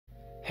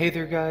Hey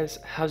there guys,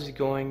 how's it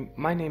going?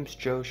 My name's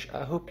Josh.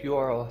 I hope you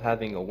are all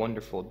having a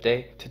wonderful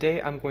day.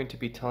 Today I'm going to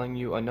be telling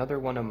you another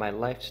one of my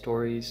life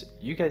stories.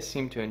 You guys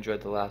seem to enjoy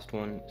the last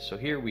one, so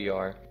here we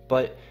are.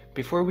 But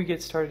before we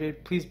get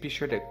started, please be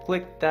sure to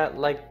click that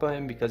like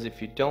button because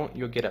if you don't,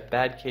 you'll get a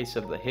bad case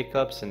of the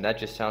hiccups and that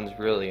just sounds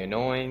really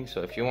annoying.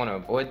 So if you want to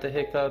avoid the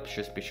hiccups,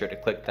 just be sure to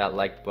click that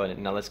like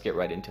button. Now let's get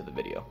right into the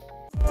video.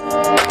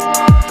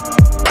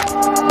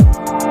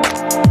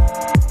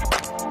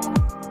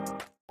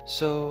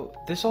 So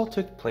this all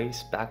took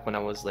place back when I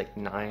was like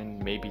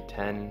 9, maybe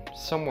 10,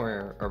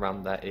 somewhere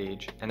around that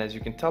age, and as you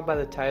can tell by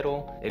the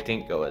title, it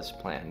didn't go as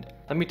planned.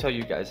 Let me tell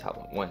you guys how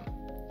it went.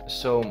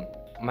 So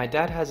my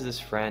dad has this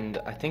friend,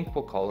 I think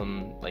we'll call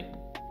him like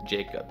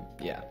Jacob.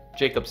 Yeah,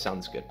 Jacob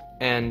sounds good.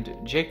 And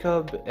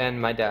Jacob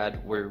and my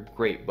dad were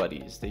great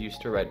buddies. They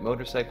used to ride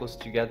motorcycles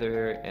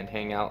together and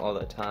hang out all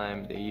the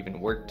time. They even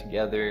worked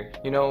together,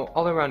 you know,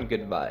 all around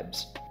good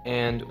vibes.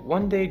 And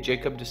one day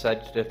Jacob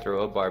decided to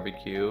throw a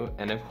barbecue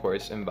and of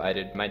course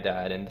invited my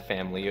dad and the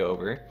family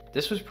over.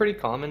 This was pretty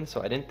common,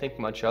 so I didn't think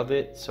much of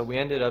it, so we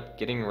ended up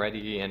getting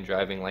ready and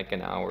driving like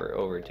an hour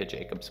over to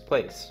Jacob's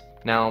place.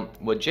 Now,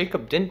 what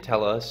Jacob didn't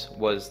tell us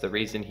was the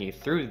reason he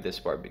threw this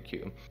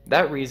barbecue.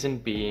 That reason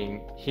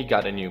being, he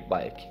got a new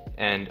bike.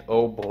 And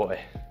oh boy,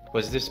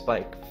 was this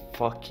bike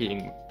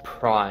fucking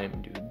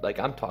prime, dude. Like,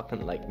 I'm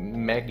talking like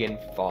Megan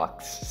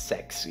Fox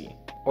sexy.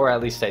 Or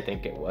at least I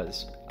think it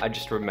was. I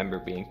just remember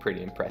being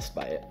pretty impressed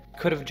by it.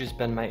 Could have just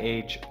been my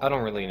age, I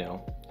don't really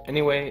know.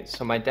 Anyway,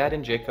 so my dad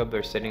and Jacob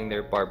are sitting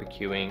there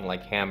barbecuing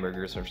like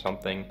hamburgers or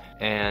something,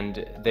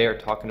 and they are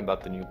talking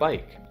about the new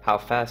bike. How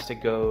fast it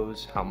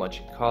goes, how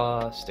much it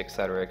costs,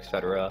 etc,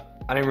 etc.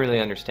 I didn't really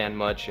understand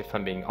much, if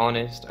I'm being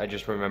honest. I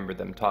just remember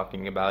them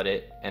talking about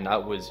it, and I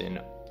was in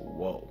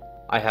whoa.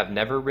 I have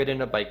never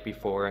ridden a bike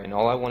before, and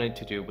all I wanted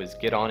to do was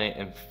get on it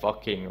and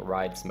fucking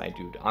ride my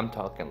dude. I'm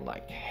talking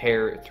like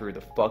hair through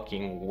the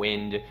fucking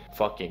wind,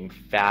 fucking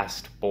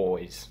fast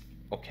boys.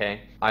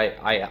 Okay,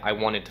 I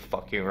wanted to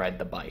fucking ride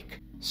the bike.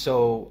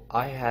 So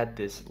I had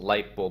this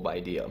light bulb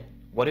idea.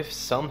 What if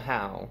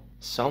somehow,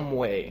 some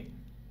way,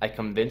 I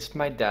convinced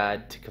my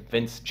dad to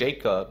convince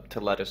Jacob to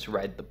let us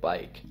ride the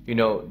bike? You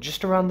know,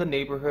 just around the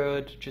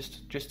neighborhood,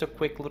 just a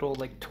quick little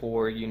like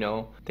tour, you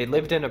know. They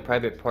lived in a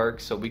private park,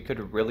 so we could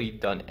have really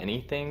done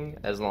anything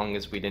as long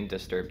as we didn't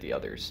disturb the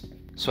others.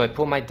 So I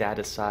pull my dad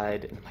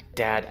aside and I'm like,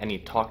 Dad, I need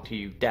to talk to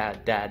you.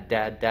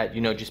 Dad,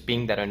 you know, just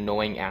being that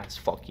annoying ass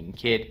fucking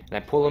kid. And I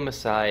pull him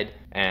aside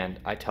and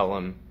I tell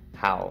him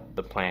how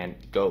the plan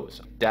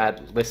goes.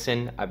 Dad,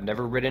 listen, I've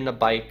never ridden a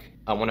bike.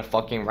 I want to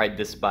fucking ride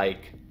this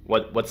bike.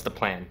 What's the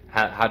plan?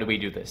 How do we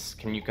do this?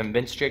 Can you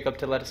convince Jacob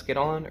to let us get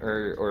on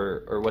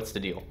or what's the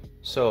deal?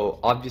 So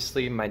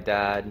obviously my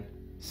dad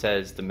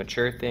says the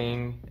mature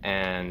thing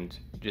and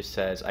just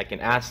says I can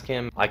ask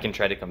him, I can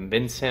try to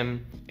convince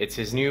him. It's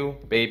his new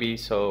baby,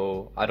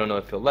 so I don't know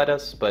if he'll let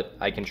us, but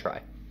I can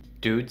try.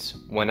 Dudes,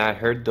 when I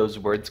heard those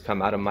words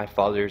come out of my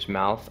father's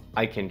mouth,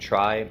 I can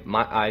try,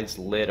 my eyes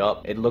lit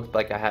up. It looked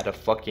like I had a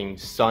fucking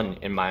sun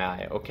in my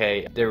eye,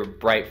 okay? They were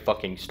bright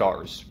fucking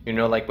stars. You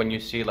know, like when you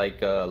see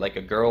like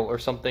a girl or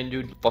something,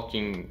 dude?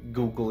 Fucking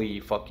googly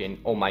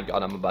fucking, oh my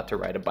god, I'm about to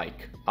ride a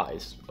bike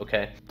eyes,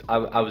 okay?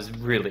 I was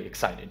really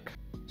excited.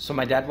 So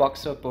my dad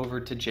walks up over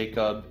to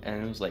Jacob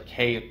and was like,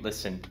 hey,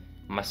 listen,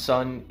 my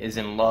son is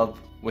in love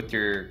with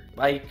your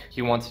bike.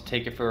 He wants to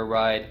take it for a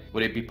ride.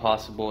 Would it be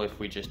possible if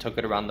we just took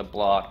it around the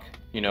block?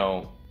 You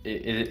know,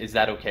 is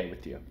that okay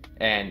with you?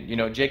 And, you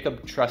know,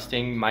 Jacob,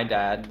 trusting my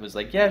dad, was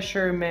like, yeah,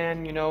 sure,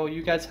 man. You know,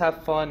 you guys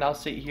have fun. I'll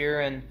sit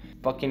here and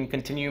fucking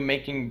continue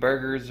making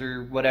burgers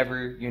or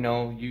whatever. You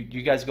know,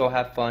 you guys go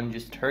have fun.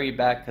 Just hurry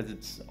back because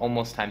it's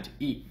almost time to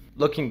eat.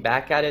 Looking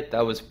back at it,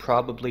 that was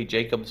probably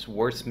Jacob's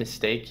worst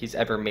mistake he's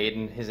ever made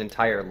in his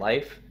entire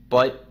life.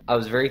 But I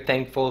was very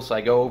thankful, so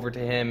I go over to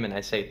him and I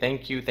say,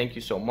 thank you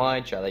so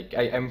much.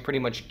 I'm pretty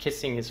much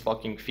kissing his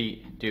fucking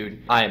feet,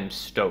 dude. I am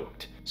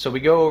stoked. So we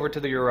go over to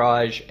the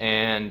garage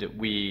and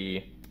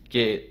we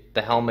get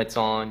the helmets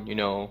on, you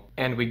know,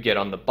 and we get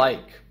on the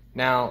bike.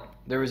 Now,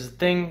 there was a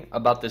thing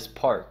about this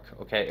park,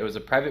 okay? It was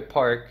a private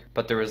park,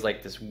 but there was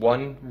like this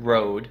one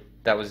road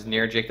that was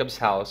near Jacob's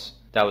house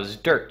that was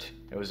dirt.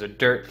 It was a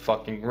dirt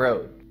fucking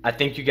road. I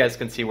think you guys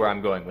can see where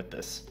I'm going with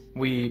this.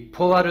 We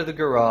pull out of the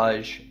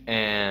garage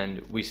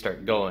and we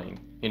start going,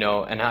 you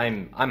know, and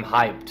I'm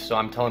hyped, so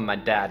I'm telling my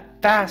dad,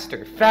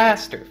 faster,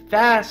 faster,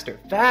 faster,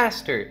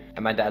 faster.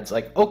 And my dad's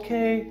like,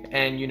 okay.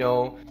 And, you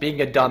know,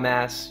 being a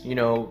dumbass, you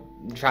know,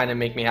 trying to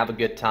make me have a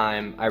good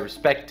time. I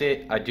respect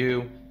it, I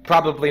do.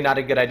 Probably not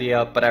a good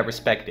idea, but I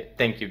respect it.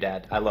 Thank you,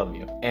 Dad. I love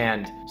you.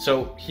 And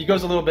so he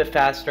goes a little bit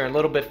faster and a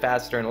little bit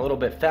faster and a little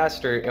bit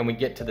faster, and we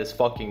get to this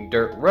fucking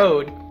dirt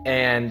road,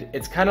 and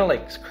it's kind of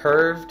like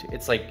curved.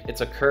 It's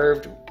a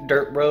curved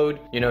dirt road,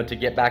 you know, to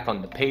get back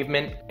on the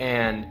pavement.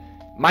 And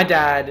my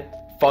dad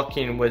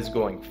fucking was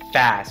going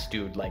fast,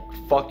 dude, like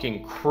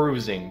fucking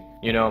cruising,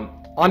 you know.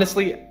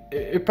 Honestly,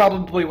 it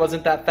probably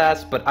wasn't that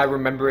fast, but I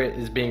remember it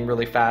as being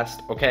really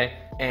fast, okay?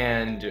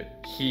 And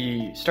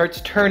he starts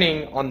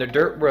turning on the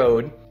dirt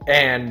road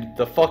and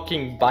the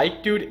fucking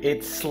bike, dude,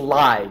 it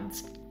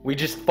slides. We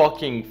just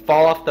fucking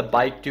fall off the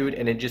bike, dude,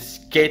 and it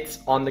just skids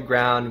on the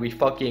ground. We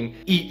fucking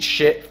eat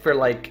shit for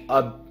like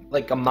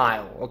a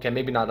mile, okay,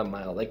 maybe not a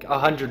mile, like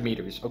 100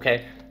 meters,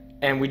 okay,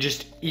 and we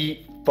just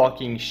eat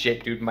fucking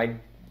shit, dude. My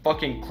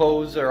fucking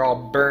clothes are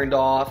all burned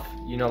off,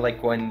 you know,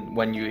 like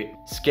when you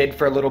skid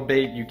for a little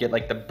bit, you get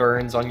like the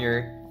burns on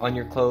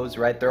your clothes,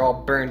 right? They're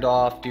all burned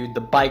off, dude.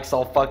 The bike's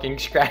all fucking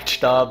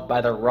scratched up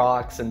by the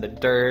rocks and the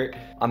dirt.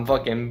 I'm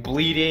fucking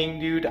bleeding,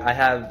 dude.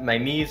 My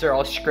knees are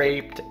all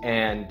scraped,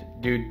 and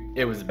dude,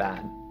 it was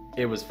bad.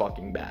 It was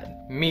fucking bad.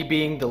 Me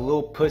being the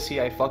little pussy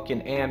I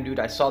fucking am, dude,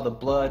 I saw the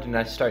blood and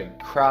I started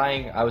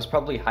crying. I was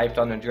probably hyped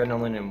on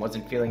adrenaline and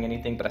wasn't feeling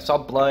anything, but I saw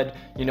blood,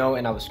 you know,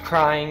 and I was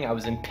crying. I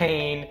was in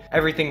pain.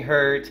 Everything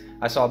hurt.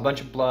 I saw a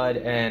bunch of blood,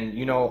 and,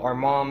 you know,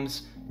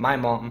 my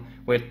mom,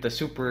 with the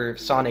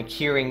supersonic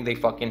hearing they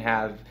fucking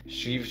have,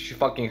 she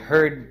fucking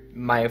heard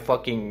my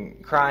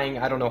fucking crying.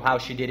 I don't know how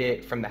she did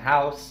it from the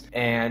house,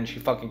 and she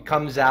fucking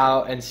comes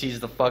out and sees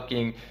the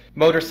fucking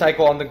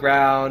motorcycle on the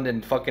ground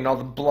and fucking all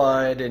the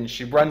blood, and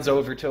she runs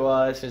over to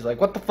us. She's like,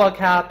 what the fuck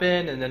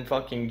happened? And then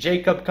fucking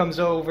Jacob comes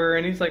over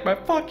and he's like, my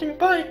fucking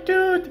bike,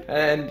 dude.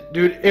 And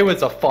dude, it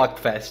was a fuck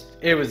fest.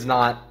 He was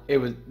not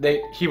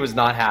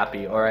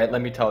happy, alright?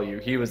 Let me tell you,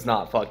 he was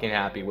not fucking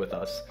happy with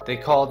us. They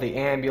called the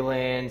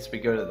ambulance, we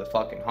go to the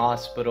fucking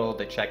hospital,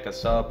 they check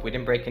us up. We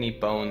didn't break any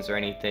bones or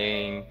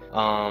anything.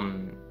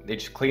 They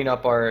just clean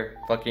up our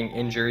fucking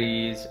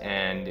injuries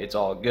and it's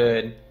all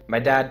good. My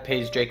dad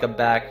pays Jacob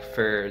back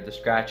for the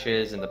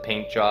scratches and the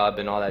paint job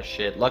and all that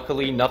shit.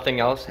 Luckily,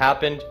 nothing else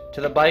happened to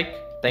the bike.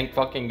 Thank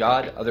fucking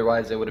God.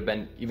 Otherwise, it would have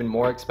been even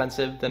more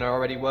expensive than it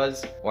already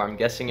was. Or I'm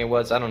guessing it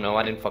was. I don't know.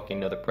 I didn't fucking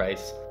know the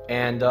price.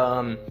 And,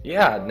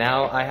 yeah,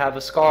 now I have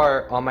a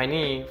scar on my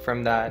knee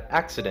from that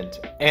accident.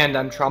 And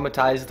I'm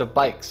traumatized of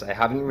bikes. I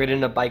haven't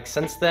ridden a bike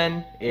since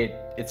then.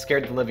 It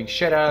scared the living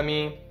shit out of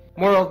me.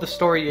 Moral of the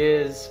story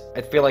is,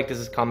 I feel like this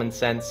is common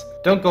sense.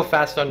 Don't go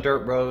fast on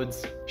dirt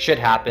roads. Shit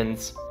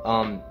happens.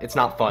 It's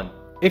not fun.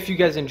 If you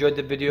guys enjoyed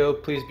the video,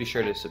 please be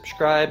sure to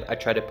subscribe. I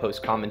try to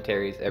post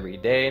commentaries every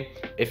day.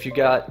 If you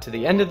got to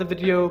the end of the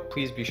video,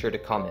 please be sure to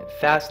comment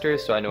faster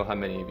so I know how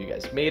many of you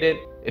guys made it.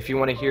 If you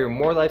want to hear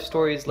more life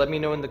stories, let me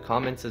know in the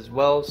comments as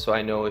well so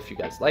I know if you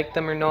guys like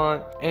them or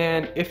not.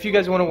 And if you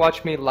guys want to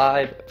watch me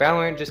live,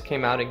 Valorant just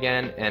came out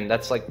again, and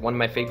that's like one of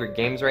my favorite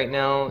games right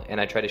now,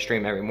 and I try to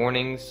stream every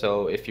morning,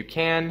 so if you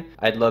can,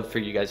 I'd love for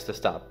you guys to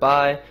stop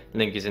by.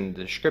 Link is in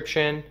the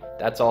description.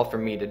 That's all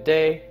from me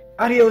today.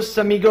 Adios,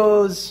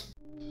 amigos!